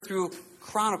through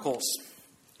Chronicles.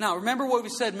 Now, remember what we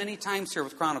said many times here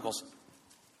with Chronicles.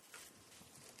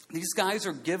 These guys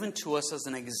are given to us as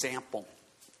an example.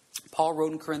 Paul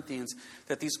wrote in Corinthians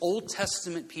that these Old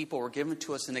Testament people were given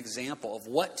to us an example of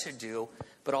what to do,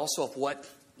 but also of what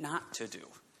not to do.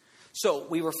 So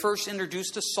we were first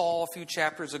introduced to Saul a few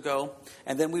chapters ago,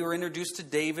 and then we were introduced to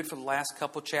David for the last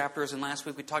couple chapters, and last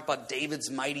week we talked about David's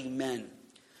mighty men.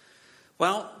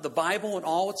 Well, the Bible in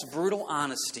all its brutal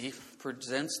honesty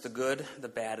presents the good, the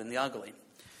bad, and the ugly.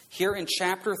 Here in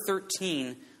chapter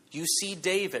 13, you see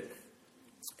David,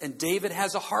 and David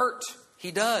has a heart.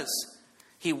 He does.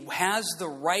 He has the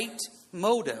right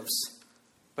motives,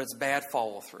 but it's bad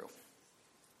follow-through.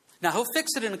 Now, he'll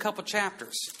fix it in a couple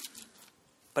chapters.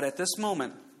 But at this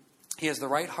moment, he has the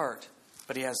right heart,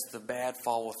 but he has the bad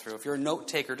follow-through. If you're a note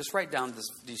taker, just write down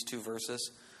these two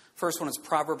verses. First one is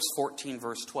Proverbs 14,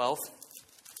 verse 12.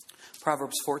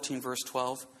 Proverbs 14, verse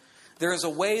 12. There is a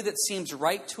way that seems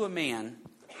right to a man,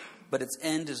 but its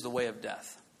end is the way of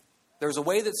death. There is a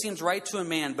way that seems right to a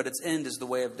man, but its end is the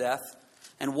way of death.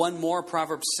 And one more,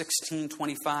 Proverbs 16,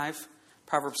 25.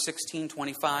 Proverbs 16,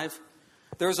 25.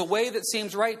 There is a way that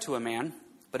seems right to a man,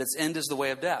 but its end is the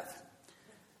way of death.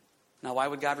 Now, why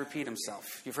would God repeat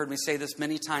himself? You've heard me say this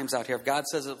many times out here. If God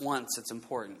says it once, it's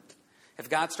important. If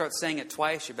God starts saying it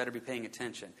twice, you better be paying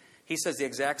attention. He says the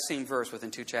exact same verse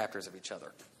within 2 chapters of each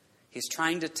other. He's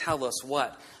trying to tell us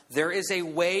what? There is a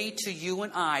way to you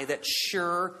and I that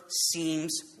sure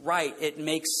seems right. It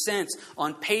makes sense.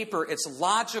 On paper, it's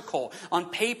logical. On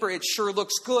paper, it sure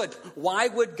looks good. Why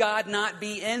would God not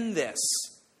be in this?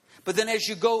 But then as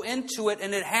you go into it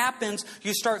and it happens,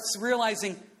 you start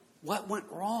realizing, what went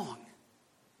wrong?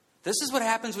 This is what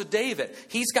happens with David.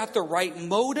 He's got the right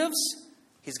motives.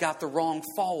 He's got the wrong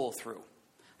follow-through.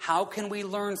 How can we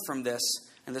learn from this?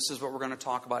 And this is what we're going to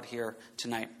talk about here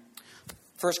tonight.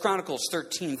 1 Chronicles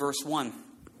 13, verse 1.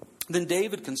 Then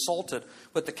David consulted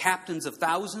with the captains of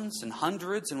thousands and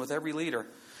hundreds and with every leader.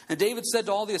 And David said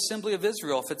to all the assembly of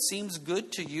Israel, if it seems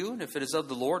good to you, and if it is of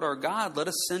the Lord our God, let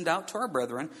us send out to our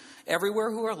brethren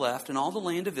everywhere who are left in all the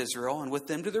land of Israel, and with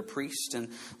them to their priests and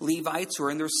Levites who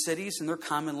are in their cities and their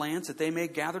common lands, that they may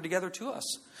gather together to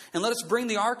us. And let us bring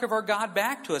the ark of our God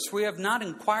back to us, for we have not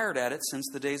inquired at it since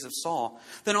the days of Saul.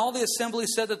 Then all the assembly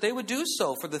said that they would do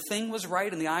so, for the thing was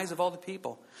right in the eyes of all the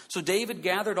people. So David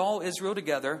gathered all Israel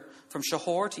together from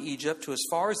Shahor to Egypt to as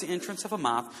far as the entrance of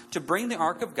Hamath to bring the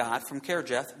ark of God from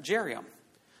Kirjath Jearim.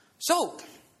 So,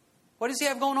 what does he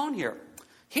have going on here?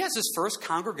 He has his first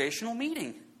congregational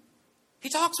meeting. He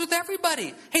talks with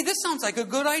everybody. Hey, this sounds like a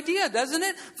good idea, doesn't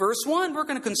it? Verse 1, we're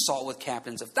going to consult with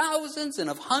captains of thousands and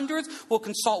of hundreds. We'll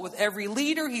consult with every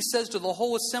leader. He says to the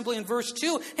whole assembly in verse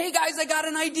 2, hey guys, I got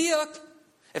an idea.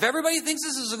 If everybody thinks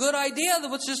this is a good idea,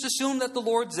 then let's just assume that the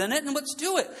Lord's in it and let's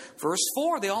do it. Verse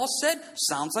 4, they all said,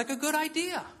 sounds like a good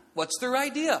idea. What's their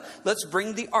idea? Let's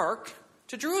bring the ark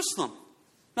to Jerusalem.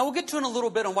 Now we'll get to in a little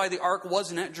bit on why the ark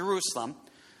wasn't at Jerusalem.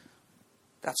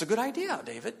 That's a good idea,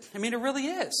 David. I mean, it really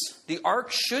is. The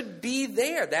ark should be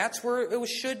there. That's where it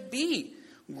should be.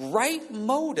 Right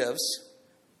motives,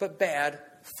 but bad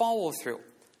follow-through.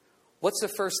 What's the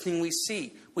first thing we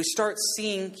see? We start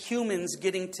seeing humans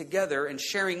getting together and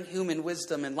sharing human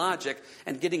wisdom and logic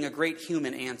and getting a great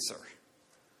human answer.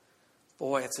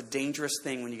 Boy, it's a dangerous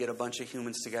thing when you get a bunch of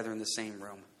humans together in the same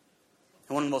room.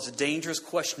 And one of the most dangerous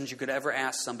questions you could ever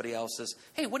ask somebody else is,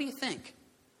 hey, what do you think?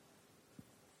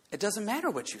 It doesn't matter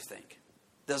what you think.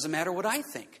 It doesn't matter what I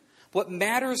think. What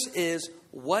matters is,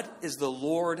 what is the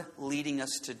Lord leading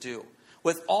us to do?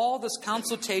 With all this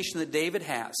consultation that David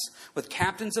has, with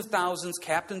captains of thousands,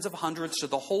 captains of hundreds, to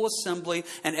the whole assembly,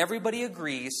 and everybody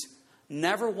agrees,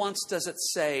 never once does it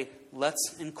say,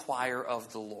 let's inquire of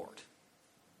the Lord.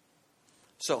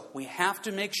 So we have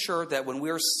to make sure that when we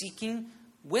are seeking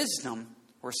wisdom,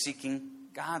 we're seeking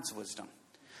God's wisdom.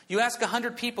 You ask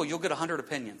 100 people, you'll get 100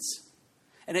 opinions.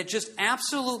 And it just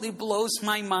absolutely blows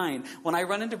my mind when I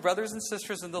run into brothers and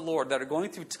sisters in the Lord that are going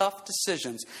through tough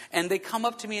decisions. And they come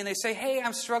up to me and they say, hey,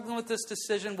 I'm struggling with this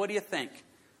decision. What do you think?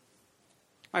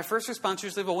 My first response is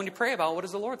usually, well, when you pray about it, what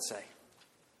does the Lord say?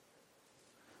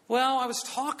 Well, I was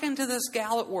talking to this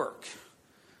gal at work,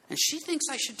 and she thinks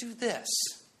I should do this.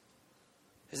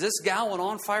 Is this gal an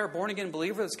on-fire, born-again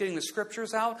believer that's getting the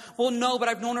scriptures out? Well, no, but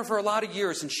I've known her for a lot of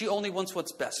years, and she only wants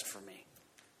what's best for me.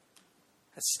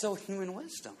 That's still human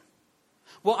wisdom.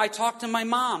 Well, I talked to my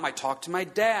mom, I talked to my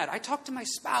dad, I talked to my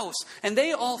spouse, and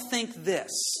they all think this.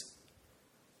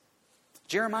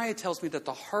 Jeremiah tells me that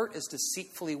the heart is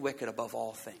deceitfully wicked above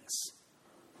all things.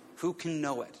 Who can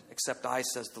know it except I,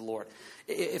 says the Lord.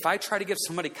 If I try to give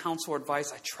somebody counsel or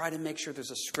advice, I try to make sure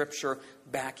there's a scripture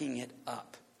backing it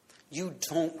up. You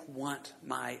don't want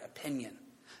my opinion.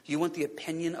 You want the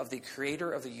opinion of the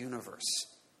creator of the universe.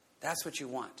 That's what you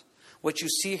want. What you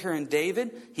see here in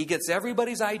David, he gets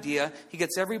everybody's idea, he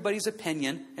gets everybody's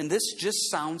opinion, and this just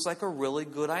sounds like a really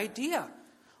good idea.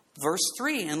 Verse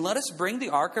 3, and let us bring the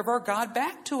ark of our God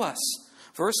back to us.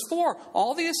 Verse 4,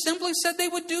 all the assembly said they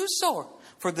would do so,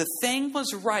 for the thing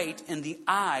was right in the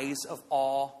eyes of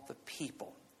all the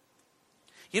people.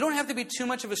 You don't have to be too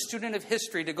much of a student of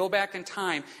history to go back in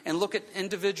time and look at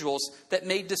individuals that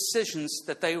made decisions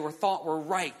that they thought were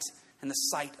right in the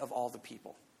sight of all the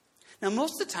people. Now,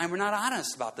 most of the time, we're not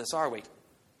honest about this, are we?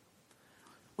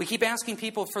 We keep asking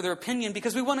people for their opinion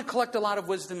because we want to collect a lot of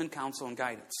wisdom and counsel and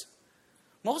guidance.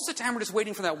 Most of the time, we're just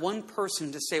waiting for that one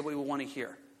person to say what we want to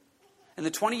hear. In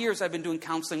the 20 years I've been doing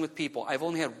counseling with people, I've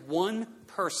only had one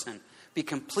person be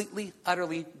completely,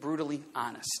 utterly, brutally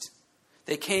honest.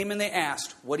 They came and they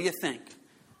asked, what do you think?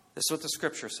 This is what the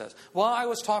scripture says. Well, I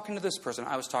was talking to this person.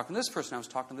 I was talking to this person. I was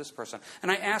talking to this person. And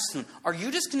I asked them, are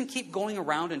you just going to keep going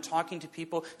around and talking to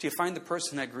people till you find the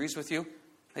person that agrees with you?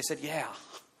 They said, yeah.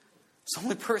 It's the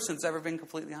only person that's ever been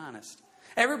completely honest.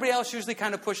 Everybody else usually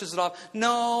kind of pushes it off.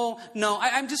 No.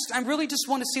 I really just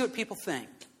want to see what people think.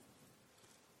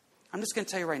 I'm just going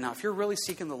to tell you right now, if you're really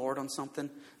seeking the Lord on something,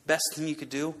 best thing you could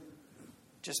do,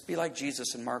 just be like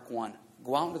Jesus in Mark 1.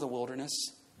 Go out into the wilderness,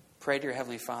 pray to your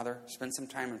Heavenly Father, spend some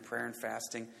time in prayer and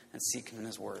fasting, and seek Him in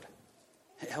His Word.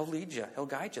 He'll lead you. He'll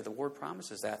guide you. The Word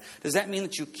promises that. Does that mean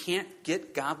that you can't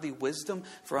get godly wisdom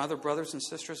for other brothers and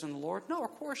sisters in the Lord? No,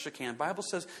 of course you can. The Bible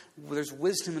says there's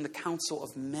wisdom in the counsel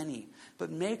of many.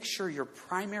 But make sure your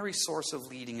primary source of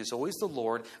leading is always the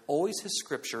Lord, always His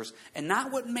Scriptures, and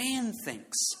not what man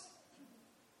thinks.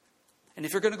 And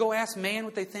if you're going to go ask man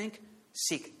what they think,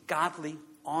 seek godly,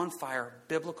 on-fire,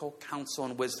 biblical counsel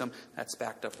and wisdom that's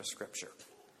backed up with Scripture.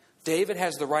 David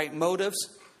has the right motives,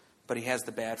 but he has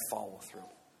the bad follow-through.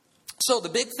 So the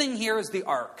big thing here is the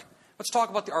ark. Let's talk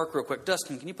about the ark real quick.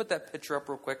 Dustin, can you put that picture up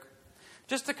real quick?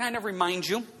 Just to kind of remind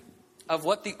you of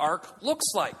what the ark looks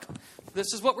like.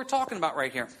 This is what we're talking about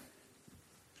right here.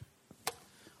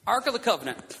 Ark of the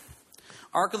Covenant.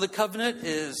 Ark of the Covenant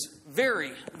is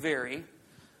very, very,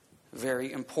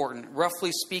 very important.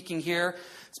 Roughly speaking here,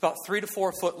 it's about 3 to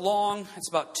 4 foot long. It's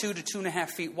about 2 to 2.5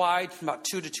 feet wide, about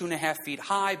 2 to 2.5 feet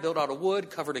high, built out of wood,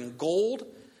 covered in gold.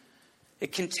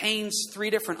 It contains 3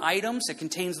 different items. It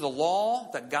contains the law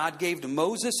that God gave to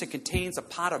Moses. It contains a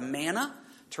pot of manna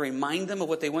to remind them of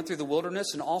what they went through the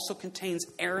wilderness, and also contains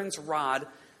Aaron's rod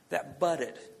that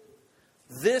budded.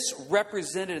 This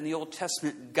represented in the Old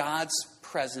Testament God's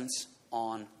presence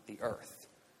on the earth.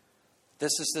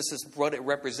 This is what it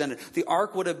represented. The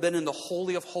ark would have been in the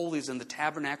Holy of Holies in the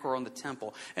tabernacle or in the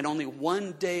temple. And only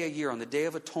one day a year, on the Day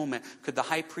of Atonement, could the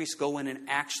high priest go in and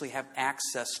actually have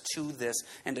access to this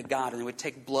and to God. And they would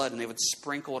take blood and they would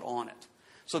sprinkle it on it.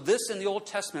 So this in the Old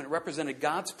Testament represented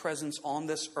God's presence on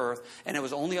this earth. And it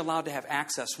was only allowed to have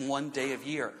access one day of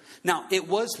year. Now, it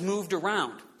was moved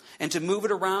around. And to move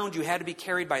it around, you had to be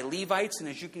carried by Levites. And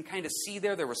as you can kind of see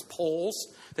there was poles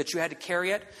that you had to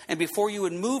carry it. And before you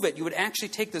would move it, you would actually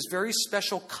take this very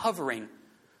special covering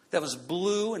that was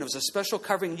blue. And it was a special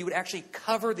covering. You would actually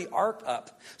cover the ark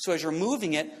up. So as you're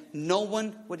moving it, no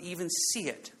one would even see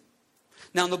it.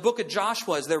 Now in the book of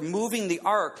Joshua, as they're moving the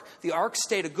ark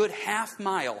stayed a good half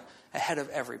mile ahead of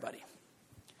everybody.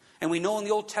 And we know in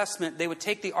the Old Testament, they would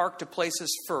take the ark to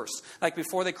places first. Like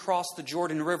before they crossed the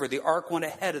Jordan River, the ark went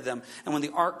ahead of them. And when the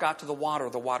ark got to the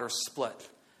water split.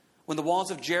 When the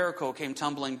walls of Jericho came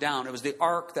tumbling down, it was the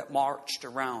ark that marched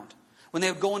around. When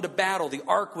they would go into battle, the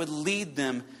ark would lead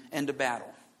them into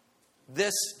battle.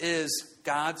 This is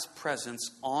God's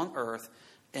presence on earth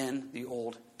in the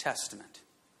Old Testament.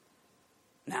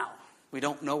 Now, we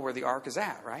don't know where the ark is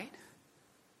at, right?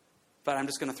 But I'm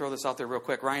just going to throw this out there real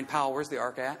quick. Ryan Powell, where's the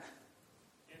ark at?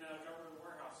 In a government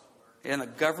warehouse somewhere. In the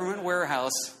government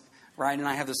warehouse. Ryan and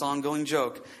I have this ongoing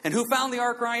joke. And who found the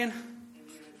ark, Ryan?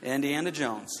 Indiana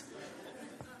Jones.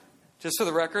 Just for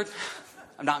the record,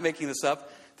 I'm not making this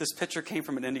up. This picture came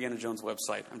from an Indiana Jones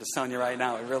website. I'm just telling you right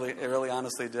now. It really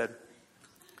honestly did.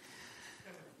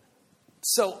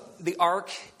 So the ark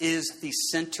is the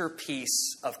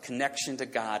centerpiece of connection to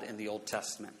God in the Old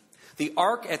Testament. The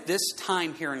ark at this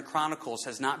time here in Chronicles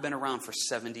has not been around for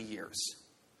 70 years.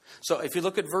 So if you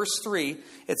look at verse 3,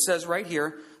 it says right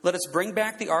here, let us bring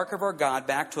back the ark of our God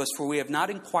back to us, for we have not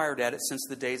inquired at it since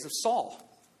the days of Saul.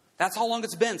 That's how long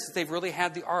it's been since they've really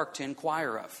had the ark to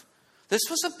inquire of. This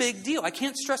was a big deal. I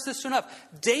can't stress this enough.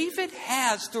 David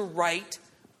has the right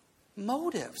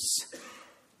motives.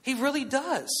 He really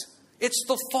does. It's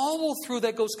the follow-through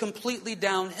that goes completely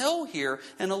downhill here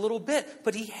in a little bit.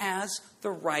 But he has the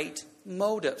right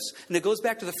motives. And it goes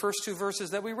back to the first two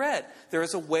verses that we read. There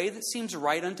is a way that seems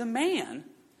right unto man,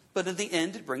 but in the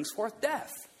end it brings forth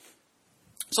death.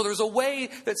 So there's a way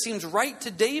that seems right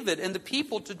to David and the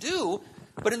people to do,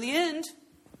 but in the end,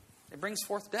 it brings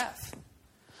forth death.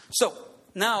 So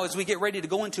now as we get ready to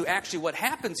go into actually what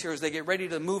happens here as they get ready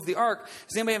to move the ark,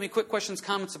 does anybody have any quick questions,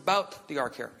 comments about the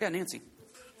ark here? Yeah, Nancy.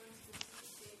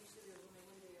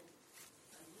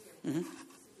 Mm-hmm.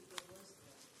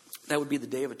 That would be the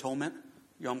Day of Atonement,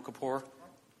 Yom Kippur.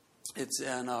 It's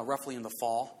roughly in the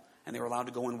fall, and they were allowed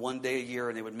to go in one day a year,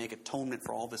 and they would make atonement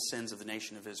for all the sins of the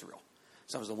nation of Israel.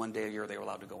 So that was the one day a year they were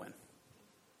allowed to go in.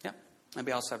 Yeah.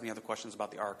 Anybody else have any other questions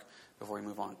about the ark before we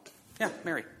move on? Yeah,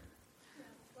 Mary.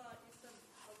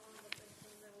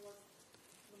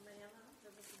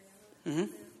 Mm-hmm. And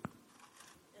it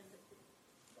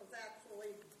was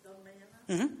actually the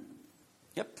manna. Mm-hmm.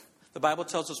 Yep. The Bible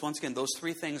tells us once again those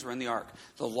three things were in the ark.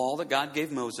 The law that God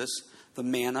gave Moses, the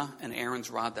manna, and Aaron's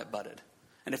rod that budded.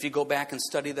 And if you go back and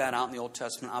study that out in the Old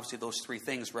Testament, obviously those three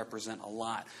things represent a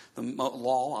lot. The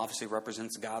law obviously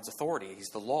represents God's authority. He's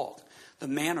the law. The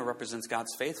manna represents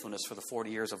God's faithfulness for the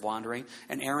 40 years of wandering.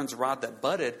 And Aaron's rod that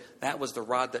budded, that was the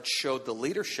rod that showed the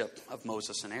leadership of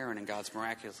Moses and Aaron and God's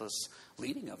miraculous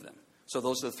leading of them. So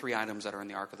those are the three items that are in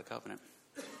the Ark of the Covenant.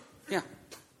 Yeah.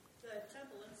 The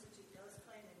Temple Institute does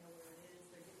claim they know where it is.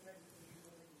 They're getting ready to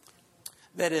rebuild the temple.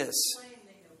 That is. Claim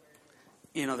they know where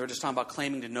it is. You know, they're just talking about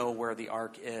claiming to know where the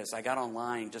ark is. I got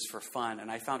online just for fun, and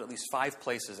I found at least 5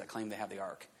 places that claim they have the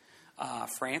ark.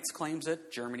 France claims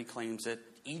it. Germany claims it.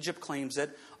 Egypt claims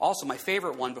it. Also, my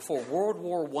favorite one, before World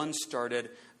War I started,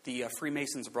 the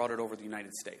Freemasons brought it over to the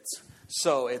United States.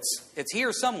 So it's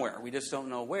here somewhere. We just don't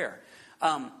know where.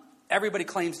 Everybody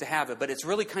claims to have it, but it's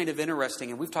really kind of interesting,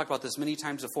 and we've talked about this many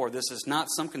times before. This is not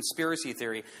some conspiracy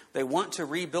theory. They want to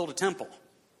rebuild a temple.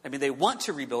 I mean, they want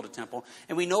to rebuild a temple,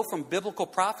 and we know from biblical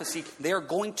prophecy they are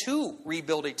going to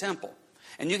rebuild a temple.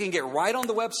 And you can get right on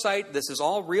the website. This is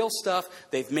all real stuff.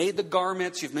 They've made the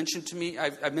garments. You've mentioned to me,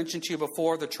 I've mentioned to you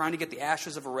before, they're trying to get the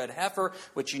ashes of a red heifer,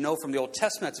 which you know from the Old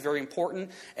Testament, it's very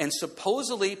important. And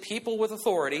supposedly people with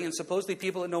authority, and supposedly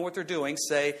people that know what they're doing,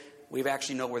 say, we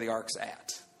actually know where the ark's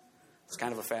at. It's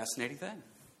kind of a fascinating thing.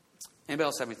 Anybody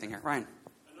else have anything here? Ryan?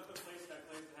 Another place that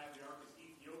claims to have the ark is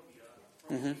Ethiopia.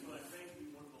 From people that claim to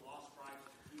be one of the lost tribes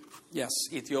of Jews. Yes,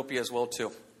 Ethiopia as well,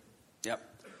 too.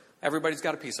 Yep. Everybody's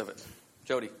got a piece of it.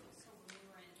 Jody? So when we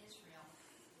were in Israel,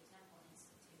 the Temple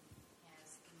Institute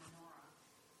has the menorah,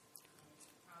 and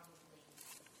it's probably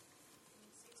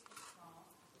 6 feet tall,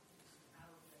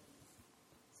 probably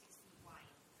 6 feet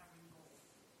wide, covered in gold.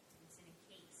 And it's in a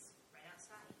case right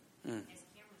outside. It has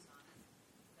cameras on it,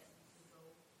 but you can go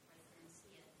right there and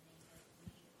see it. And they have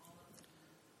made all of the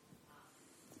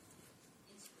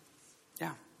instruments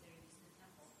Yeah. that are used in the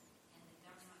temple, and the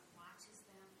government watches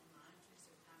them and monitors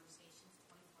their conversations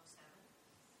 24/7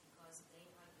 because they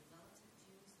are the militant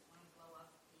Jews that want to blow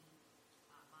up the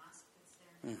mosque that's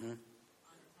there now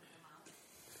on the Temple Mount.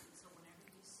 And so whenever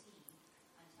you see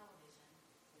on television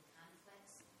the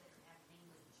conflicts that are happening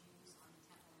with Jews on the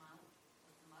Temple Mount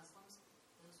with the Muslims,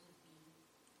 those would be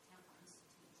Temple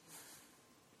Institute Jews.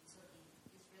 And so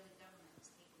the Israeli government is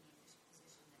taking the official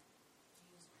position that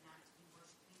Jews are not to be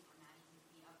worshiping or not even to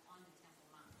be up on the Temple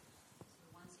Mount. So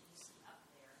the ones that you see up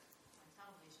there on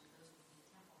television, those would be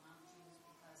Temple Mount Jews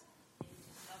because they would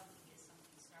just love to get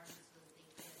something started so that they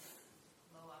could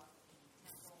blow up the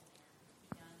temple and be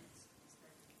done and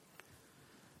start the temple.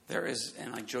 There is,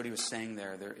 and like Jody was saying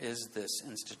there is this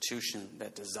institution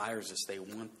that desires this. They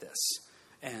want this.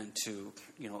 And to,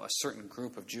 a certain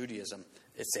group of Judaism,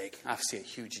 it's obviously a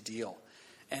huge deal.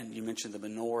 And you mentioned the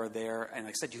menorah there. And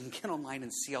like I said, you can get online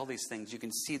and see all these things. You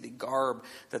can see the garb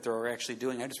that they're actually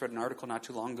doing. I just read an article not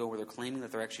too long ago where they're claiming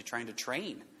that they're actually trying to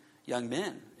train young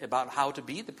men about how to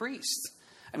be the priests.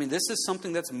 I mean, this is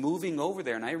something that's moving over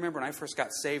there. And I remember when I first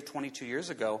got saved 22 years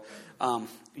ago,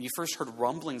 you first heard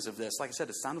rumblings of this. Like I said,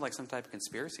 it sounded like some type of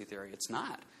conspiracy theory. It's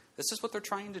not. This is what they're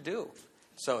trying to do.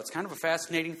 So it's kind of a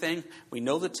fascinating thing. We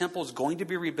know the temple is going to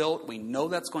be rebuilt. We know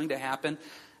that's going to happen.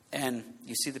 And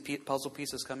you see the puzzle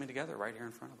pieces coming together right here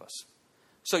in front of us.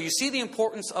 So you see the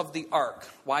importance of the ark,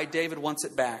 why David wants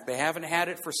it back. They haven't had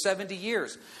it for 70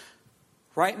 years.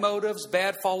 Right motives,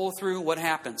 bad follow through, what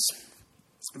happens?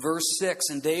 Verse 6,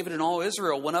 and David and all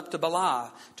Israel went up to Baalah,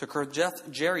 to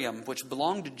Kirjath-jearim, which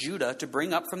belonged to Judah, to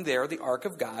bring up from there the ark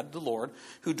of God, the Lord,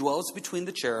 who dwells between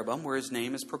the cherubim, where his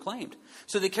name is proclaimed.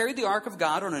 So they carried the ark of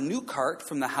God on a new cart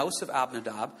from the house of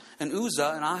Abinadab, and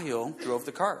Uzzah and Ahio drove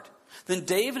the cart. Then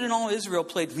David and all Israel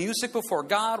played music before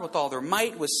God with all their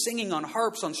might, with singing on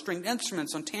harps, on stringed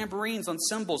instruments, on tambourines, on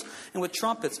cymbals, and with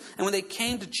trumpets. And when they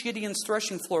came to Gideon's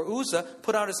threshing floor, Uzzah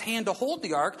put out his hand to hold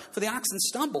the ark, for the oxen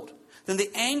stumbled. Then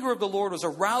the anger of the Lord was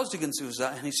aroused against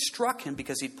Uzzah, and he struck him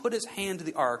because he put his hand to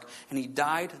the ark, and he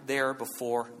died there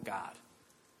before God.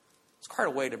 It's quite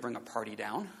a way to bring a party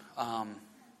down.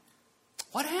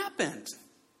 What happened?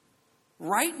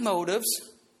 Right motives,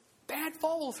 bad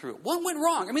follow through. What went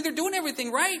wrong? I mean, they're doing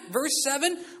everything right. Verse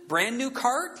 7, brand new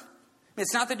cart. I mean,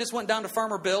 it's not that they just went down to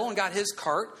Farmer Bill and got his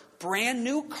cart. Brand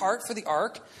new cart for the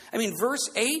ark. I mean, verse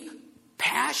 8,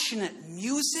 passionate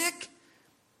music.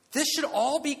 This should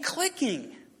all be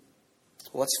clicking.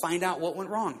 Let's find out what went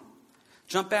wrong.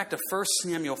 Jump back to 1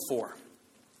 Samuel 4.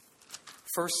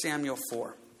 1 Samuel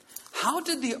 4. How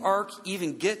did the ark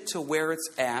even get to where it's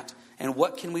at, and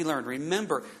what can we learn?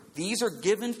 Remember, these are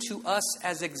given to us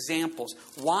as examples.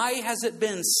 Why has it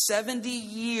been 70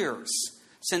 years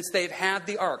since they've had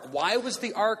the ark? Why was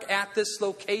the ark at this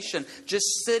location, just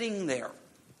sitting there?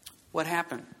 What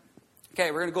happened?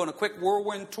 Okay, we're going to go on a quick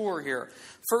whirlwind tour here.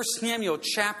 1 Samuel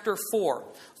chapter 4.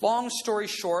 Long story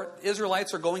short,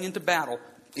 Israelites are going into battle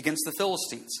against the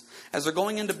Philistines. As they're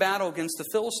going into battle against the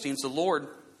Philistines, the Lord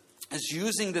is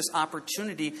using this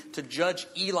opportunity to judge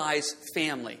Eli's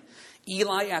family.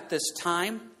 Eli at this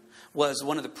time was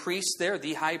one of the priests there,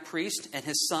 the high priest, and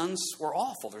his sons were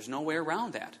awful. There's no way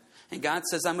around that. And God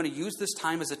says, I'm going to use this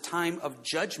time as a time of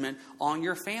judgment on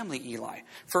your family, Eli.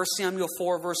 1 Samuel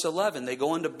 4, verse 11. They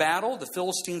go into battle. The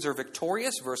Philistines are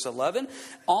victorious. Verse 11.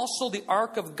 Also, the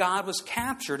ark of God was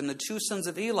captured, and the two sons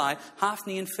of Eli,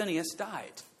 Hophni and Phinehas,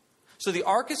 died. So the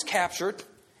ark is captured,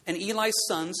 and Eli's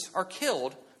sons are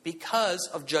killed because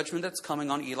of judgment that's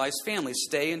coming on Eli's family.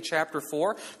 Stay in chapter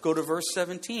 4. Go to verse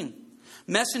 17.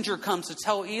 Messenger comes to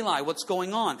tell Eli what's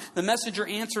going on. The messenger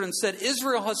answered and said,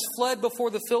 Israel has fled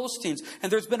before the Philistines,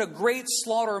 and there's been a great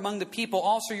slaughter among the people.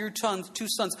 Also your two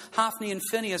sons, Hophni and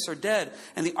Phinehas, are dead,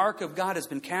 and the ark of God has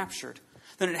been captured.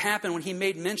 Then it happened when he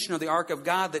made mention of the ark of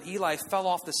God that Eli fell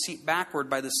off the seat backward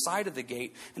by the side of the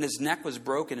gate, and his neck was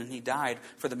broken, and he died,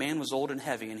 for the man was old and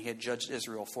heavy, and he had judged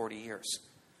Israel 40 years.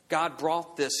 God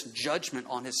brought this judgment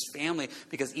on his family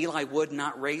because Eli would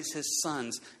not raise his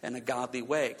sons in a godly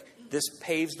way. This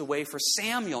paves the way for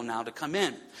Samuel now to come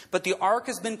in. But the ark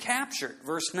has been captured.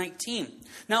 Verse 19.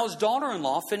 Now his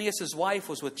daughter-in-law, Phinehas' wife,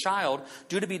 was with child,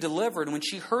 due to be delivered. And when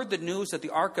she heard the news that the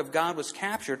ark of God was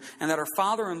captured, and that her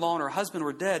father-in-law and her husband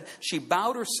were dead, she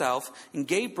bowed herself and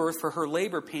gave birth, for her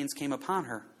labor pains came upon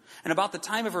her. And about the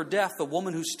time of her death, the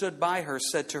woman who stood by her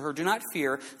said to her, Do not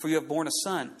fear, for you have borne a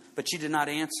son. But she did not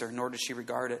answer, nor did she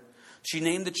regard it. She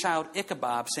named the child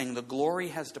Ichabod, saying, The glory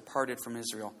has departed from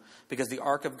Israel, because the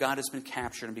ark of God has been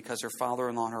captured, and because her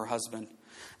father-in-law and her husband.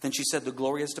 Then she said, The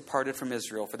glory has departed from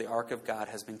Israel, for the ark of God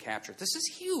has been captured. This is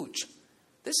huge.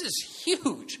 This is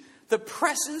huge. The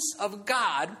presence of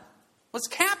God was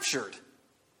captured.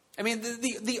 I mean,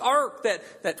 the ark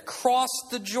that crossed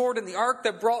the Jordan, the ark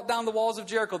that brought down the walls of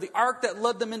Jericho, the ark that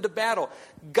led them into battle,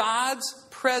 God's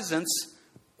presence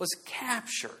was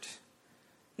captured.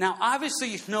 Now, obviously,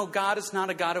 you know God is not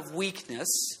a God of weakness.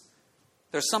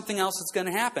 There's something else that's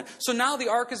going to happen. So now the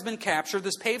ark has been captured.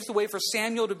 This paves the way for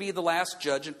Samuel to be the last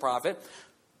judge and prophet.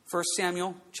 1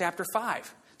 Samuel chapter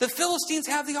 5. The Philistines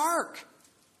have the ark.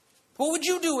 What would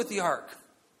you do with the ark?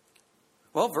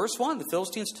 Well, verse 1, the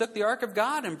Philistines took the ark of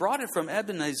God and brought it from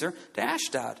Ebenezer to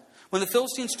Ashdod. When the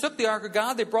Philistines took the ark of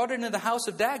God, they brought it into the house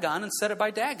of Dagon and set it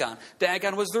by Dagon.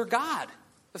 Dagon was their god,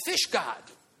 the fish god.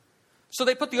 So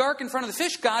they put the ark in front of the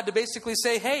fish god to basically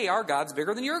say, hey, our God's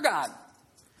bigger than your God.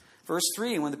 Verse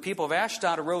 3, when the people of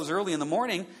Ashdod arose early in the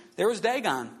morning, there was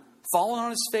Dagon, fallen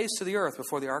on his face to the earth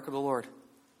before the ark of the Lord.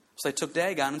 So they took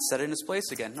Dagon and set it in his place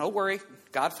again. Don't worry,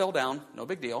 God fell down, no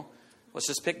big deal. Let's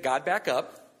just pick God back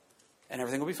up, and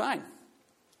everything will be fine.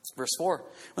 Verse 4,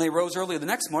 when they rose early the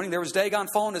next morning, there was Dagon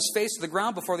fallen on his face to the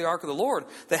ground before the ark of the Lord.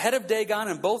 The head of Dagon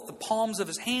and both the palms of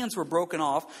his hands were broken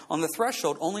off. On the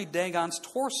threshold, only Dagon's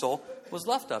torso was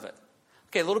left of it.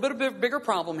 Okay, a little bit of a bigger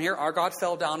problem here. Our God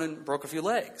fell down and broke a few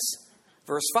legs.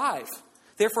 Verse 5,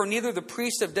 therefore neither the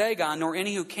priest of Dagon nor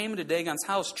any who came into Dagon's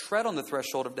house tread on the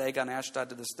threshold of Dagon Ashdod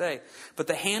to this day. But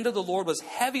the hand of the Lord was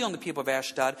heavy on the people of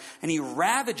Ashdod, and he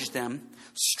ravaged them,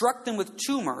 struck them with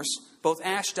tumors, both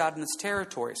Ashdod and its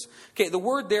territories. Okay, the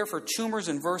word there for tumors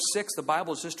in verse 6, the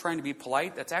Bible is just trying to be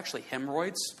polite. That's actually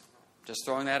hemorrhoids. Just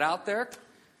throwing that out there.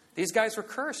 These guys were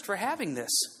cursed for having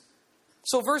this.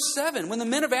 So verse 7, when the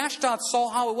men of Ashdod saw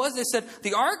how it was, they said,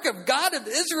 the ark of God of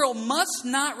Israel must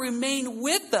not remain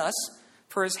with us,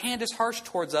 for his hand is harsh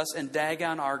towards us, and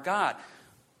Dagon our God.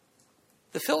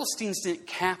 The Philistines didn't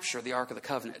capture the Ark of the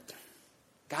Covenant.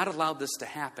 God allowed this to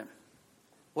happen.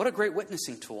 What a great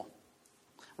witnessing tool.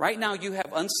 Right now you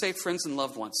have unsafe friends and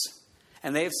loved ones,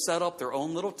 and they have set up their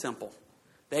own little temple.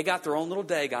 They got their own little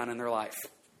Dagon in their life.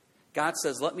 God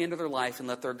says, let me into their life and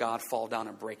let their God fall down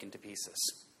and break into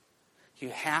pieces. You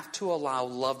have to allow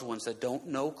loved ones that don't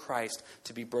know Christ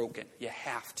to be broken. You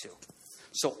have to.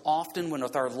 So often when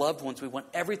with our loved ones, we want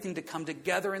everything to come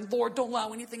together. And Lord, don't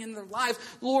allow anything in their lives.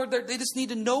 Lord, they just need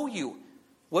to know you.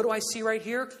 What do I see right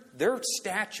here? Their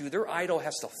statue, their idol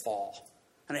has to fall.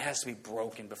 And it has to be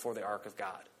broken before the ark of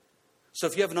God. So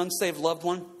if you have an unsaved loved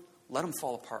one, let them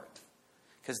fall apart.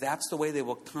 Because that's the way they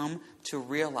will come to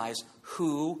realize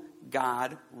who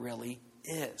God really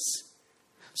is.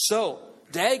 So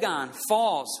Dagon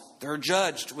falls. They're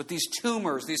judged with these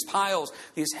tumors, these piles,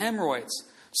 these hemorrhoids.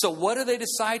 So what do they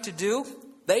decide to do?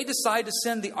 They decide to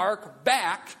send the ark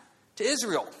back to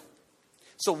Israel.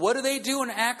 So what do they do in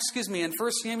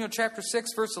 1 Samuel chapter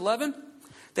 6, verse 11?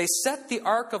 They set the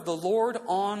ark of the Lord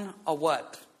on a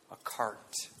what? A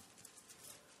cart.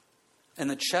 And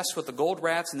the chest with the gold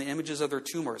rats and the images of their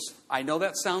tumors. I know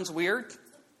that sounds weird.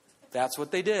 That's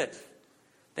what they did.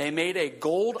 They made a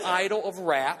gold idol of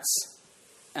rats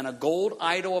and a gold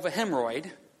idol of a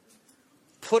hemorrhoid,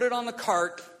 put it on the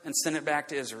cart, and sent it back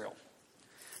to Israel.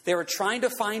 They were trying to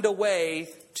find a way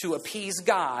to appease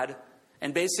God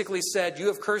and basically said, you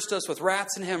have cursed us with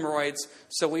rats and hemorrhoids,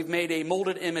 so we've made a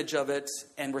molded image of it,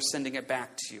 and we're sending it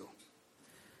back to you.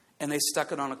 And they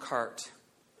stuck it on a cart.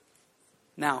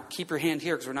 Now, keep your hand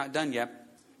here because we're not done yet.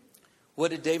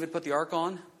 What did David put the ark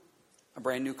on? A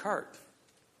brand new cart.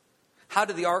 How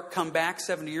did the ark come back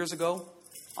 70 years ago?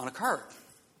 On a cart.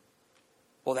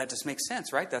 Well, that just makes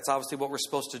sense, right? That's obviously what we're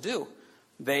supposed to do.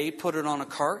 They put it on a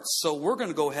cart, so we're going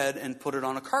to go ahead and put it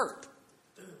on a cart.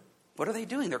 What are they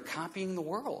doing? They're copying the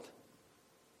world.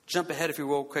 Jump ahead, if you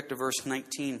will, quick to verse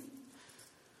 19.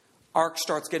 Ark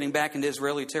starts getting back into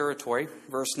Israeli territory.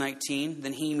 Verse 19,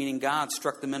 then he, meaning God,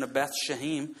 struck the men of Beth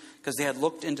Shemesh because they had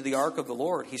looked into the ark of the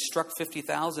Lord. He struck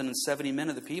 50,000 and 70 men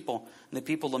of the people. And the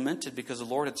people lamented because the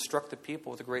Lord had struck the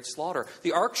people with a great slaughter.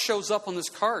 The ark shows up on this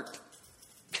cart.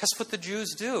 Guess what the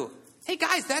Jews do? Hey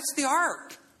guys, that's the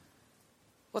ark.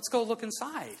 Let's go look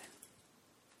inside.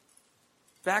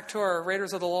 Back to our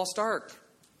Raiders of the Lost Ark.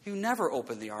 You never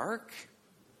opened the ark.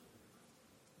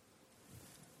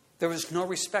 There was no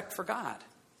respect for God.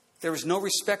 There was no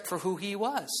respect for who he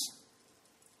was.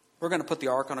 We're going to put the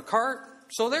ark on a cart,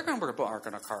 so they're going to put the ark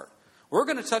on a cart. We're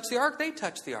going to touch the ark, they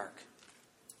touch the ark.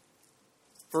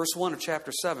 Verse 1 of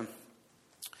chapter 7.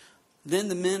 Then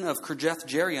the men of Kirjath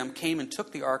Jearim came and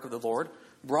took the ark of the Lord,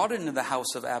 brought it into the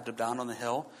house of Abdon on the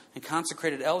hill, and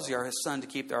consecrated Elzar his son to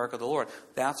keep the ark of the Lord.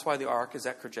 That's why the ark is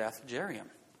at Kirjath Jearim.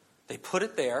 They put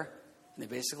it there, and they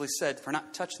basically said, we're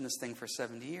not touching this thing for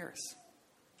 70 years.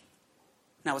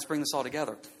 Now let's bring this all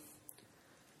together.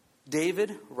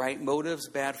 David, right motives,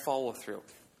 bad follow through.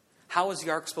 How is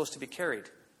the ark supposed to be carried?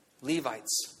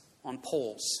 Levites on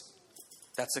poles.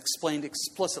 That's explained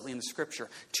explicitly in the scripture.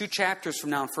 2 chapters from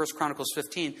now in 1 Chronicles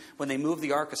 15, when they move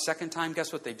the ark a second time,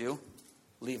 guess what they do?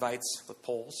 Levites with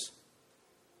poles.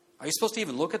 Are you supposed to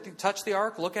even touch the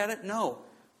ark? Look at it? No.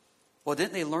 Well,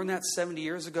 didn't they learn that 70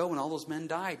 years ago when all those men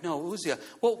died? No, Uzziah.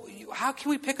 Well, how can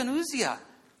we pick an Uzziah?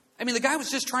 I mean, the guy was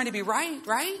just trying to be right?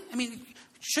 I mean,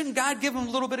 shouldn't God give him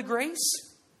a little bit of grace?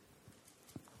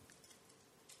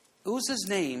 Uzzah's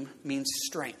name means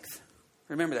strength.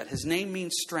 Remember that. His name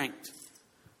means strength.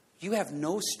 You have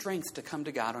no strength to come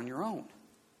to God on your own.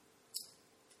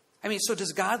 I mean, so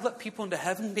does God let people into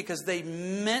heaven because they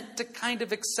meant to kind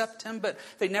of accept him, but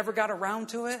they never got around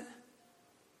to it?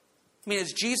 I mean,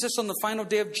 is Jesus on the final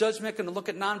day of judgment going to look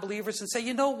at non-believers and say,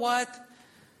 you know what?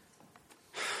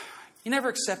 You never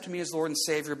accepted me as Lord and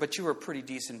Savior, but you were a pretty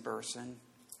decent person.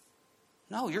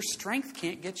 No, your strength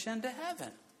can't get you into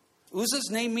heaven. Uzzah's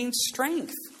name means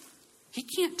strength. He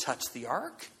can't touch the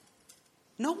ark.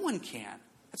 No one can.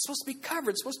 It's supposed to be covered.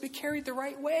 It's supposed to be carried the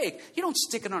right way. You don't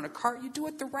stick it on a cart. You do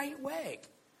it the right way.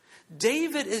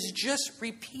 David is just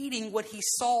repeating what he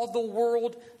saw the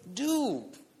world do.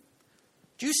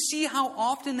 Do you see how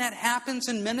often that happens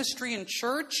in ministry and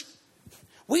church?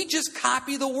 We just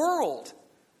copy the world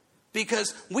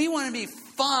because we want to be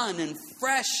fun and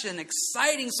fresh and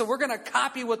exciting, so we're going to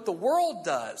copy what the world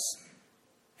does.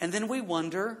 And then we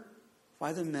wonder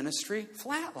why the ministry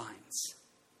flatlines.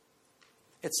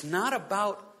 It's not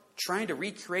about trying to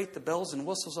recreate the bells and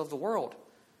whistles of the world.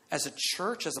 As a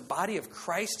church, as a body of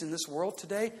Christ in this world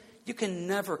today, you can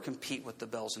never compete with the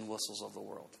bells and whistles of the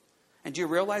world. And do you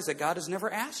realize that God has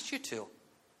never asked you to?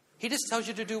 He just tells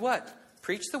you to do what?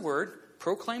 Preach the word,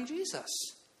 proclaim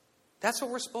Jesus. That's what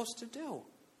we're supposed to do.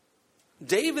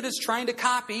 David is trying to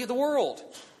copy the world.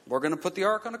 We're going to put the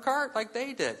ark on a cart like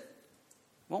they did.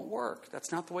 Won't work.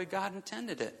 That's not the way God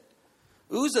intended it.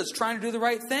 Uzzah's trying to do the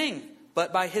right thing,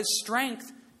 but by his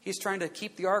strength, he's trying to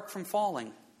keep the ark from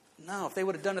falling. No, if they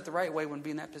would have done it the right way, wouldn't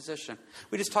be in that position.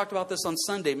 We just talked about this on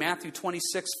Sunday, Matthew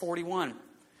 26:41.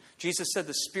 Jesus said,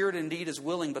 the spirit indeed is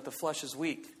willing, but the flesh is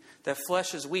weak. That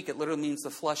flesh is weak, it literally means the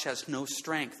flesh has no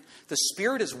strength. The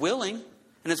spirit is willing,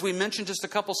 and as we mentioned just a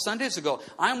couple Sundays ago,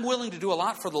 I'm willing to do a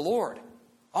lot for the Lord.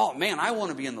 Oh man, I want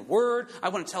to be in the Word. I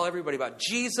want to tell everybody about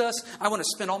Jesus. I want to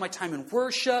spend all my time in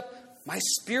worship. My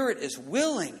spirit is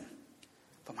willing,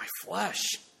 but my flesh,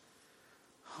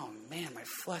 oh man, my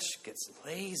flesh gets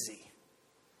lazy.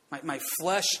 My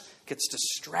flesh gets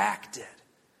distracted.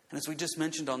 And as we just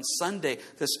mentioned on Sunday,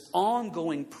 this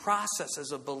ongoing process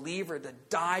as a believer to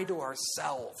die to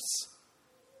ourselves.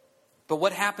 But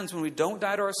what happens when we don't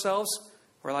die to ourselves?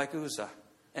 We're like Uzzah.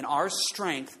 In our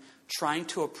strength, trying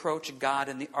to approach God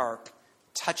in the ark,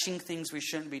 touching things we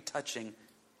shouldn't be touching,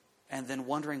 and then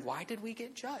wondering, why did we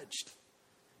get judged?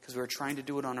 Because we were trying to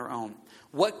do it on our own.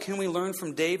 What can we learn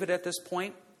from David at this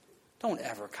point? Don't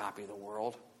ever copy the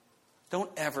world.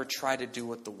 Don't ever try to do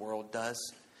what the world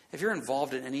does. If you're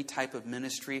involved in any type of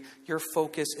ministry, your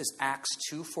focus is Acts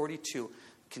 2:42.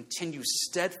 Continue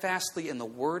steadfastly in the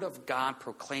Word of God,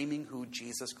 proclaiming who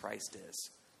Jesus Christ is.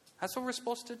 That's what we're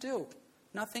supposed to do.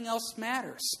 Nothing else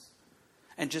matters.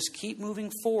 And just keep moving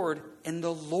forward in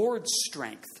the Lord's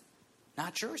strength,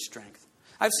 not your strength.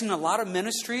 I've seen a lot of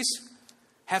ministries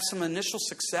have some initial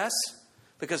success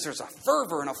because there's a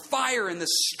fervor and a fire in the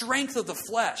strength of the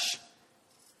flesh.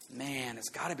 Man, it's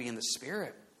got to be in the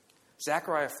Spirit.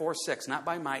 Zechariah 4:6, not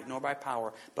by might nor by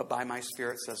power, but by my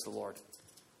Spirit, says the Lord.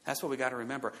 That's what we got to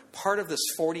remember. Part of this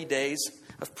 40 days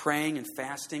of praying and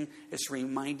fasting is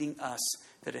reminding us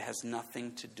that it has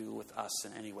nothing to do with us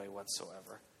in any way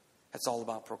whatsoever. It's all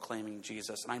about proclaiming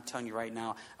Jesus. And I'm telling you right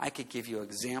now, I could give you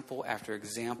example after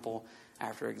example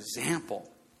after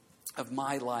example of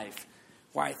my life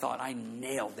where I thought I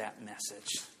nailed that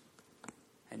message.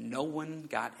 And no one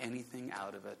got anything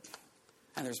out of it.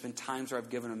 And there's been times where I've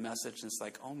given a message and it's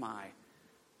like, oh my,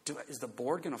 is the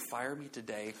board going to fire me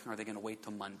today? Or are they going to wait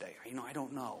till Monday? I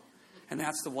don't know. And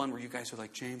that's the one where you guys are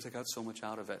like, James, I got so much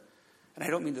out of it. And I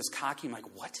don't mean this cocky. I'm like,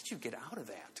 what did you get out of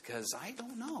that? Because I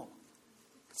don't know.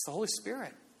 It's the Holy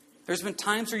Spirit. There's been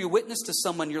times where you witness to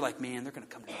someone, you're like, man, they're going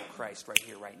to come to know Christ right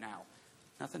here, right now.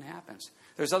 Nothing happens.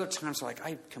 There's other times where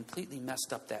I completely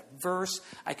messed up that verse.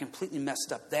 I completely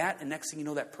messed up that. And next thing you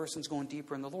know, that person's going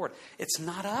deeper in the Lord. It's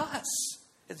not us.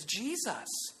 It's Jesus.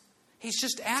 He's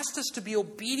just asked us to be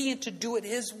obedient to do it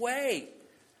His way.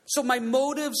 So my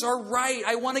motives are right.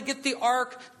 I want to get the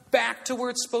ark back to where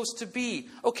it's supposed to be.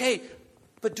 Okay,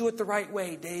 but do it the right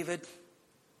way, David.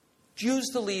 Use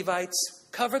the Levites.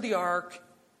 Cover the ark.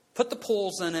 Put the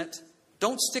poles in it.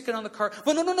 Don't stick it on the cart.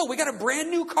 Well, no. We got a brand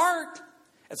new cart.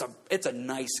 It's a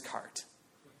nice cart.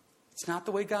 It's not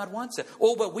the way God wants it.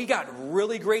 Oh, but we got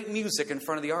really great music in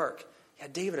front of the ark. Yeah,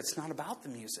 David, it's not about the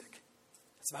music.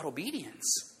 It's about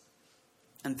obedience.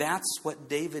 And that's what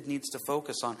David needs to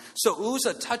focus on. So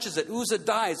Uzzah touches it. Uzzah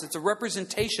dies. It's a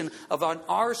representation of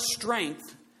our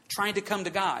strength trying to come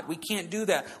to God. We can't do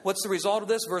that. What's the result of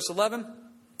this? Verse 11.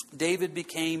 David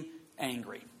became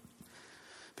angry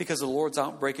because of the Lord's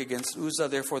outbreak against Uzzah.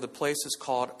 Therefore, the place is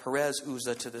called Perez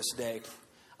Uzzah to this day.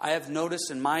 I have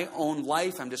noticed in my own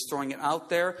life, I'm just throwing it out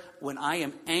there, when I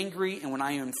am angry and when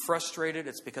I am frustrated,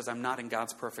 it's because I'm not in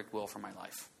God's perfect will for my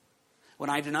life. When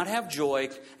I do not have joy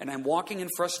and I'm walking in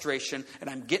frustration and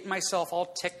I'm getting myself all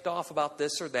ticked off about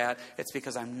this or that, it's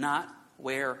because I'm not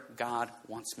where God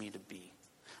wants me to be.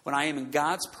 When I am in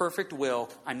God's perfect will,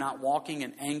 I'm not walking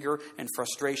in anger and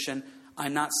frustration.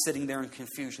 I'm not sitting there in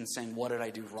confusion saying, what did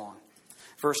I do wrong?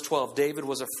 Verse 12, David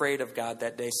was afraid of God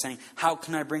that day, saying, how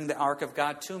can I bring the ark of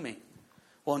God to me?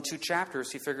 Well, in 2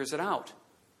 chapters, he figures it out.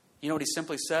 You know what he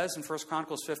simply says in 1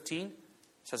 Chronicles 15? He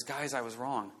says, guys, I was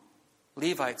wrong.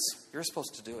 Levites, you're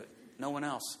supposed to do it. No one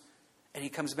else. And he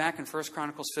comes back in 1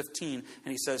 Chronicles 15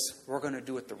 and he says, we're going to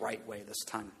do it the right way this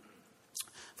time.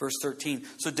 Verse 13,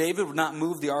 so David would not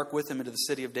move the ark with him into the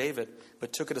city of David,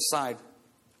 but took it aside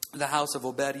to the house of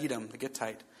Obed-Edom, the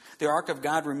Gittite. The ark of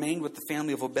God remained with the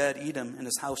family of Obed-Edom in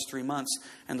his house 3 months,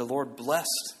 and the Lord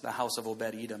blessed the house of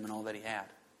Obed-Edom and all that he had.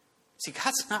 See,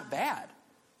 God's not bad.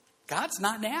 God's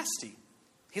not nasty.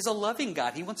 He's a loving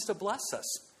God. He wants to bless us.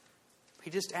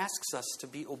 He just asks us to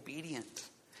be obedient.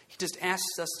 He just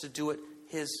asks us to do it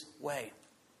His way.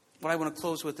 What I want to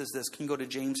close with is this. Can you go to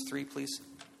James 3, please?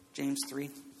 James 3.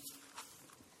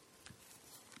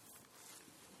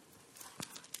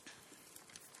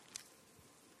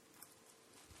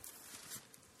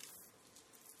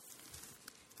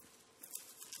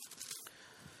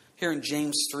 Here in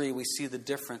James 3, we see the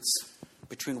difference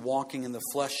between walking in the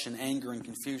flesh and anger and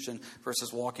confusion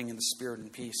versus walking in the Spirit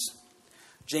and peace.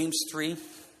 James 3,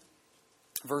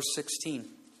 verse 16.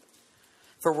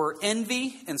 For where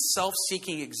envy and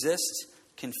self-seeking exist,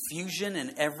 confusion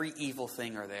and every evil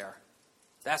thing are there.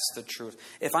 That's the truth.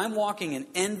 If I'm walking in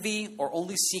envy or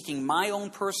only seeking my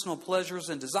own personal pleasures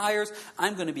and desires,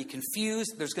 I'm going to be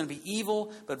confused. There's going to be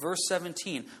evil. But verse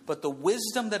 17, but the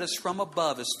wisdom that is from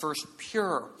above is first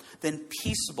pure, then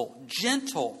peaceable,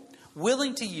 gentle,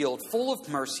 willing to yield, full of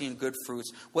mercy and good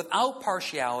fruits, without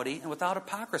partiality and without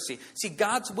hypocrisy. See,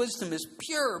 God's wisdom is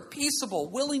pure,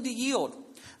 peaceable, willing to yield.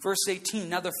 Verse 18,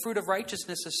 now the fruit of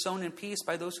righteousness is sown in peace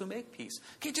by those who make peace.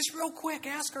 Okay, just real quick,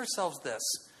 ask ourselves this.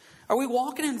 Are we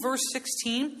walking in verse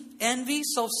 16? Envy,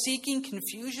 self-seeking,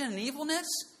 confusion, and evilness?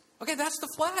 Okay, that's the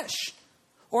flesh.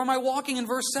 Or am I walking in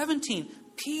verse 17?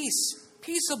 Peace,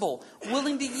 peaceable,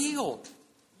 willing to yield.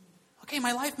 Okay,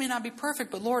 my life may not be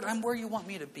perfect, but Lord, I'm where you want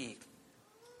me to be.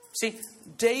 See,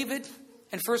 David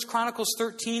in 1 Chronicles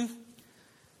 13,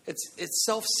 it's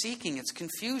self-seeking, it's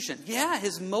confusion. Yeah,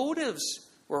 his motives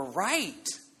were right,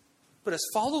 but his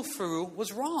follow-through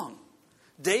was wrong.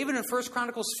 David in 1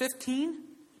 Chronicles 15,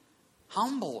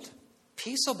 humbled,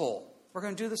 peaceable. We're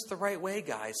going to do this the right way,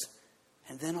 guys.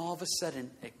 And then all of a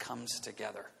sudden, it comes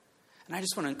together. And I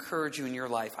just want to encourage you in your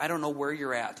life. I don't know where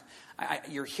you're at.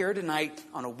 You're here tonight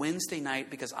on a Wednesday night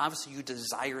because obviously you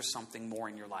desire something more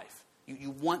in your life.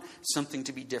 You want something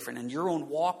to be different. In your own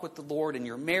walk with the Lord, in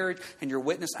your marriage, and your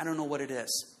witness, I don't know what it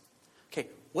is. Okay,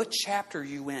 what chapter are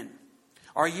you in?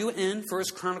 Are you in 1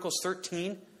 Chronicles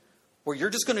 13? Where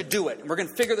you're just going to do it, and we're going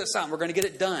to figure this out, and we're going to get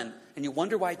it done, and you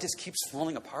wonder why it just keeps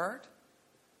falling apart?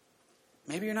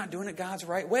 Maybe you're not doing it God's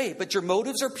right way, but your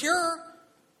motives are pure,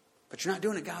 but you're not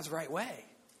doing it God's right way.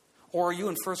 Or are you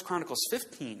in 1 Chronicles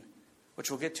 15,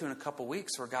 which we'll get to in a couple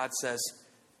weeks, where God says,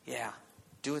 yeah,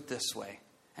 do it this way,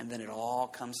 and then it all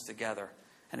comes together,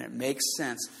 and it makes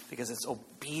sense because it's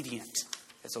obedient.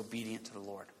 It's obedient to the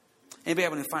Lord. Anybody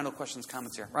have any final questions,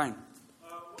 comments here? Ryan?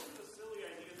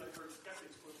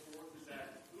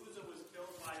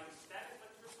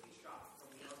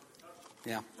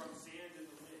 Yeah. From sand in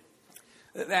the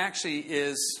wind. It actually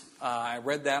is, I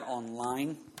read that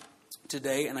online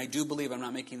today, and I do believe, I'm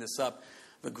not making this up,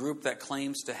 the group that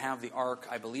claims to have the ark,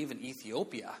 I believe in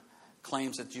Ethiopia,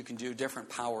 claims that you can do different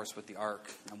powers with the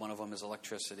ark, and one of them is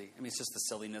electricity. I mean, it's just the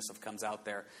silliness of comes out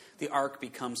there. The ark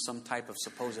becomes some type of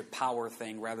supposed power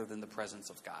thing rather than the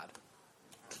presence of God.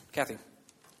 Kathy?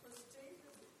 Was David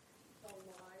alive,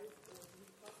 or did he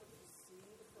possibly see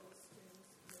the Philistines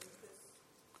make this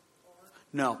ark?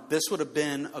 No, this would have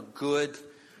been a good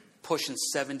pushing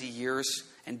 70 years.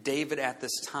 And David at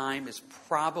this time is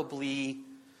probably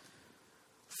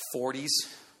 40s.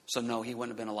 So no, he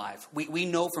wouldn't have been alive. We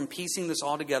know from piecing this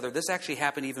all together, this actually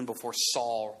happened even before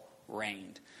Saul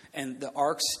reigned. And the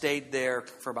ark stayed there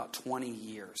for about 20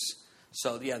 years.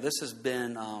 So yeah, this has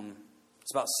been,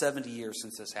 it's about 70 years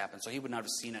since this happened. So he would not have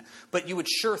seen it. But you would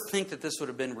sure think that this would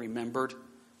have been remembered.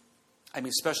 I mean,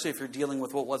 especially if you're dealing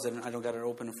with, what was it? I don't got it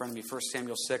open in front of me. 1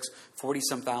 Samuel 6,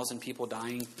 40-some thousand people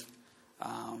dying.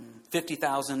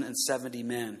 50,000 and 70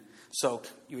 men. So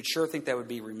you would sure think that would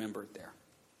be remembered there.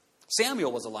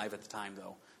 Samuel was alive at the time,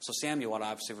 though. So Samuel would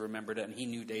obviously have remembered it, and he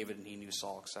knew David, and he knew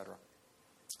Saul, etc.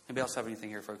 Anybody else have anything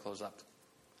here before we close up?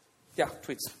 Yeah, tweets.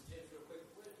 James, real quick,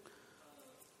 what's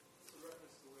the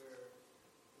reference to where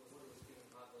the word was given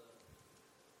how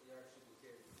the ark should be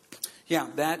carried? Yeah,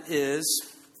 that is...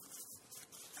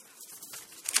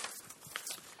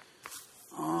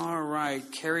 All right,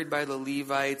 carried by the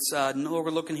Levites. We're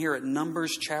looking here at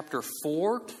Numbers chapter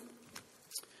 4.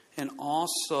 And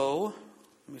also,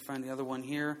 let me find the other one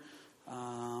here.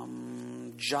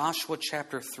 Joshua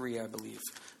chapter 3, I believe.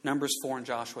 Numbers 4 and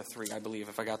Joshua 3, I believe,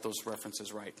 if I got those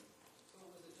references right. So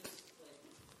was it just like,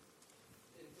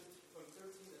 from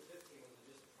 13 to 15, was it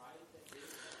just pride that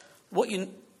David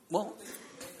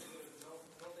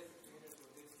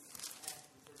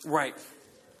had? Right.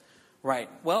 Right.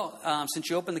 Well, since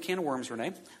you opened the can of worms,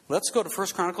 Renee, let's go to 1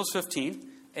 Chronicles 15,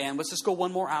 and let's just go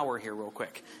one more hour here real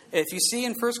quick. If you see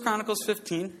in 1 Chronicles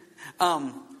 15,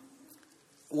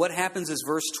 what happens is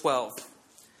verse 12.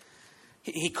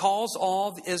 He calls all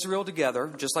of Israel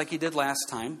together, just like he did last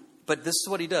time, but this is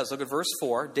what he does. Look at verse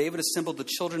 4. David assembled the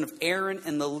children of Aaron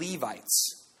and the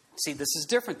Levites. See, this is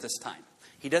different this time.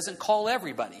 He doesn't call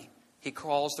everybody. He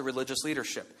calls the religious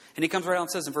leadership. And he comes right out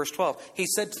and says in verse 12, he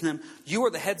said to them, you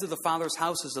are the heads of the fathers'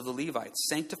 houses of the Levites.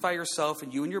 Sanctify yourself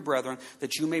and you and your brethren,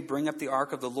 that you may bring up the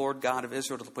ark of the Lord God of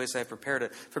Israel to the place I have prepared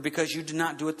it. For because you did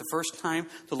not do it the first time,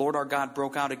 the Lord our God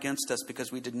broke out against us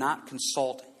because we did not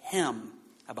consult him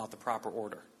about the proper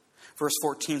order. Verse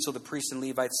 14, so the priests and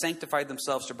Levites sanctified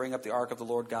themselves to bring up the ark of the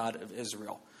Lord God of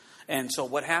Israel. And so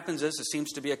what happens is, it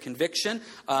seems to be a conviction.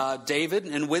 David,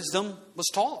 in wisdom, was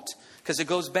taught. Because it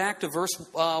goes back to verse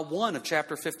 1 of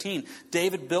chapter 15.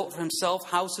 David built for himself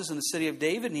houses in the city of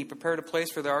David, and he prepared a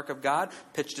place for the ark of God,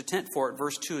 pitched a tent for it.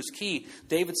 Verse 2 is key.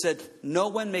 David said, no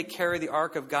one may carry the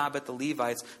ark of God but the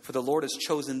Levites, for the Lord has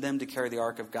chosen them to carry the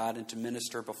ark of God and to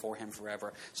minister before him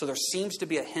forever. So there seems to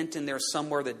be a hint in there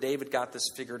somewhere that David got this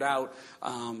figured out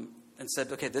and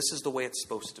said, okay, this is the way it's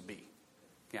supposed to be.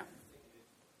 Yeah.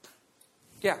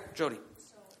 Yeah, Jody.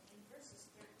 So in verses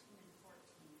 13 and 14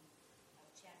 of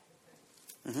chapter 13,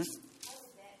 Mm-hmm. how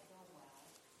did that go well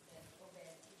that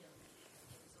Obed-Edom,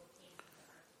 it was okay for the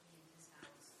ark to be in his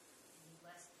house and he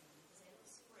blessed him? Because I don't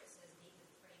see where it says David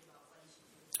prayed about what he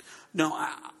should do. No,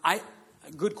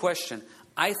 good question.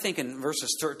 I think in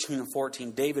verses 13 and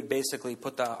 14, David basically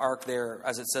put the ark there,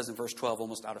 as it says in verse 12,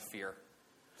 almost out of fear.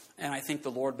 And I think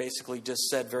the Lord basically just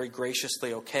said very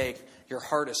graciously, okay, your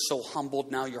heart is so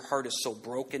humbled now, your heart is so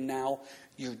broken now,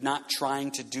 you're not trying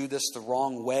to do this the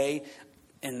wrong way,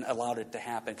 and allowed it to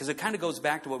happen. Because it kind of goes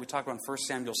back to what we talked about in 1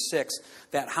 Samuel 6,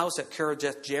 that house at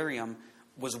Kirjath-Jearim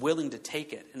was willing to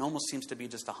take it. It almost seems to be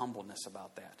just a humbleness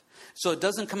about that. So it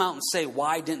doesn't come out and say,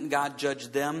 why didn't God judge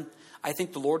them? I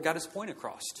think the Lord got his point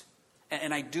across.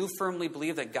 And I do firmly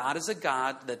believe that God is a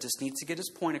God that just needs to get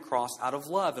his point across out of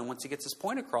love. And once he gets his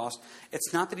point across,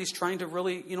 it's not that he's trying to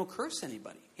really, curse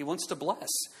anybody. He wants to bless.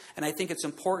 And I think it's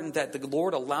important that the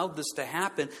Lord allowed this to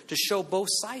happen to show both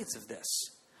sides of this.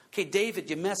 Okay, David,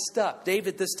 you messed up.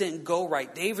 David, this didn't go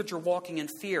right. David, you're walking in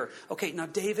fear. Okay, now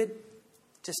David,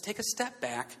 just take a step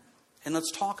back and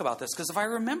let's talk about this. Because if I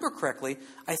remember correctly,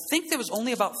 I think there was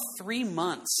only about 3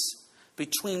 months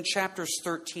between chapters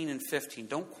 13 and 15.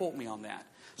 Don't quote me on that.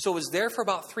 So it was there for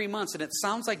about 3 months. And it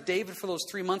sounds like David, for those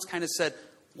 3 months, kind of said,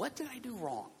 what did I do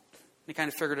wrong? And he kind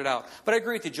of figured it out. But I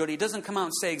agree with you, Jody. He doesn't come out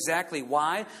and say exactly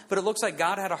why. But it looks like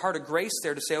God had a heart of grace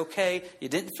there to say, okay, you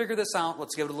didn't figure this out.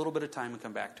 Let's give it a little bit of time and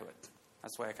come back to it.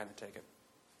 That's the way I kind of take it.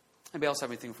 Anybody else have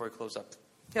anything before we close up?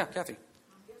 Yeah, Kathy.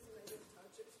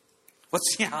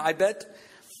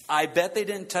 I bet they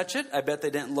didn't touch it. I bet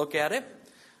they didn't look at it.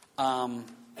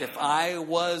 If I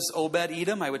was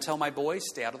Obed-Edom, I would tell my boys,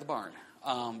 stay out of the barn.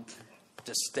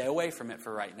 Just stay away from it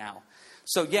for right now.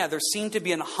 So yeah, there seemed to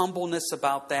be a humbleness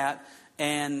about that.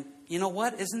 And you know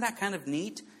what? Isn't that kind of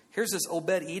neat? Here's this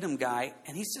Obed-Edom guy,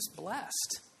 and he's just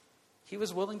blessed. He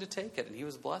was willing to take it, and he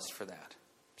was blessed for that.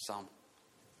 So,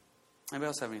 anybody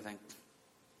else have anything?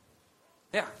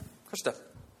 Yeah, Krista. Actually,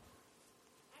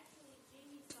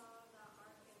 Jamie saw the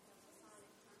ark at the Masonic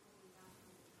Temple in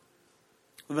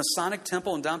downtown. The Masonic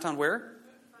Temple in downtown where?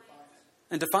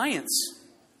 In Defiance.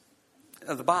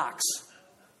 The box.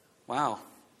 Wow.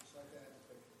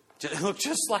 It looked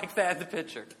just like that in the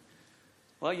picture.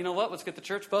 Well, you know what? Let's get the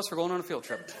church bus. We're going on a field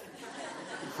trip.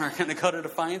 We're going to go to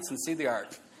Defiance and see the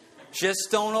ark. Just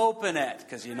don't open it,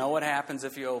 because you know what happens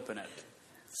if you open it.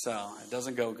 So it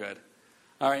doesn't go good.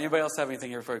 All right, anybody else have anything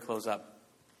here before we close up?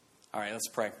 All right, let's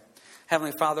pray.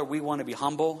 Heavenly Father, we want to be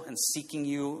humble and seeking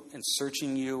you and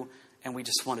searching you, and we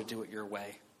just want to do it your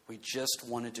way. We just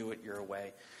want to do it your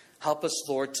way. Help us,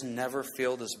 Lord, to never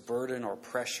feel this burden or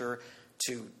pressure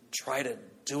to try to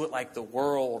do it like the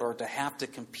world or to have to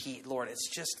compete. Lord, it's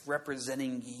just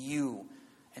representing you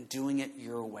and doing it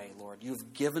your way, Lord.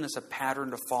 You've given us a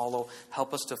pattern to follow.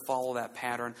 Help us to follow that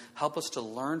pattern. Help us to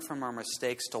learn from our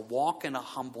mistakes, to walk in a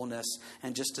humbleness,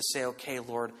 and just to say, okay,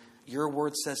 Lord, your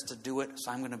word says to do it,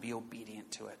 so I'm going to be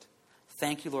obedient to it.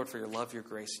 Thank you, Lord, for your love, your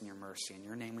grace, and your mercy. In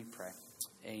your name we pray.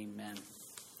 Amen.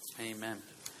 Amen.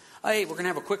 Hey, we're going to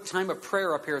have a quick time of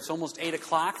prayer up here. It's almost 8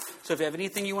 o'clock. So if you have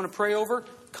anything you want to pray over,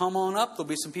 come on up. There'll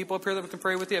be some people up here that we can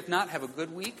pray with you. If not, have a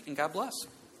good week, and God bless.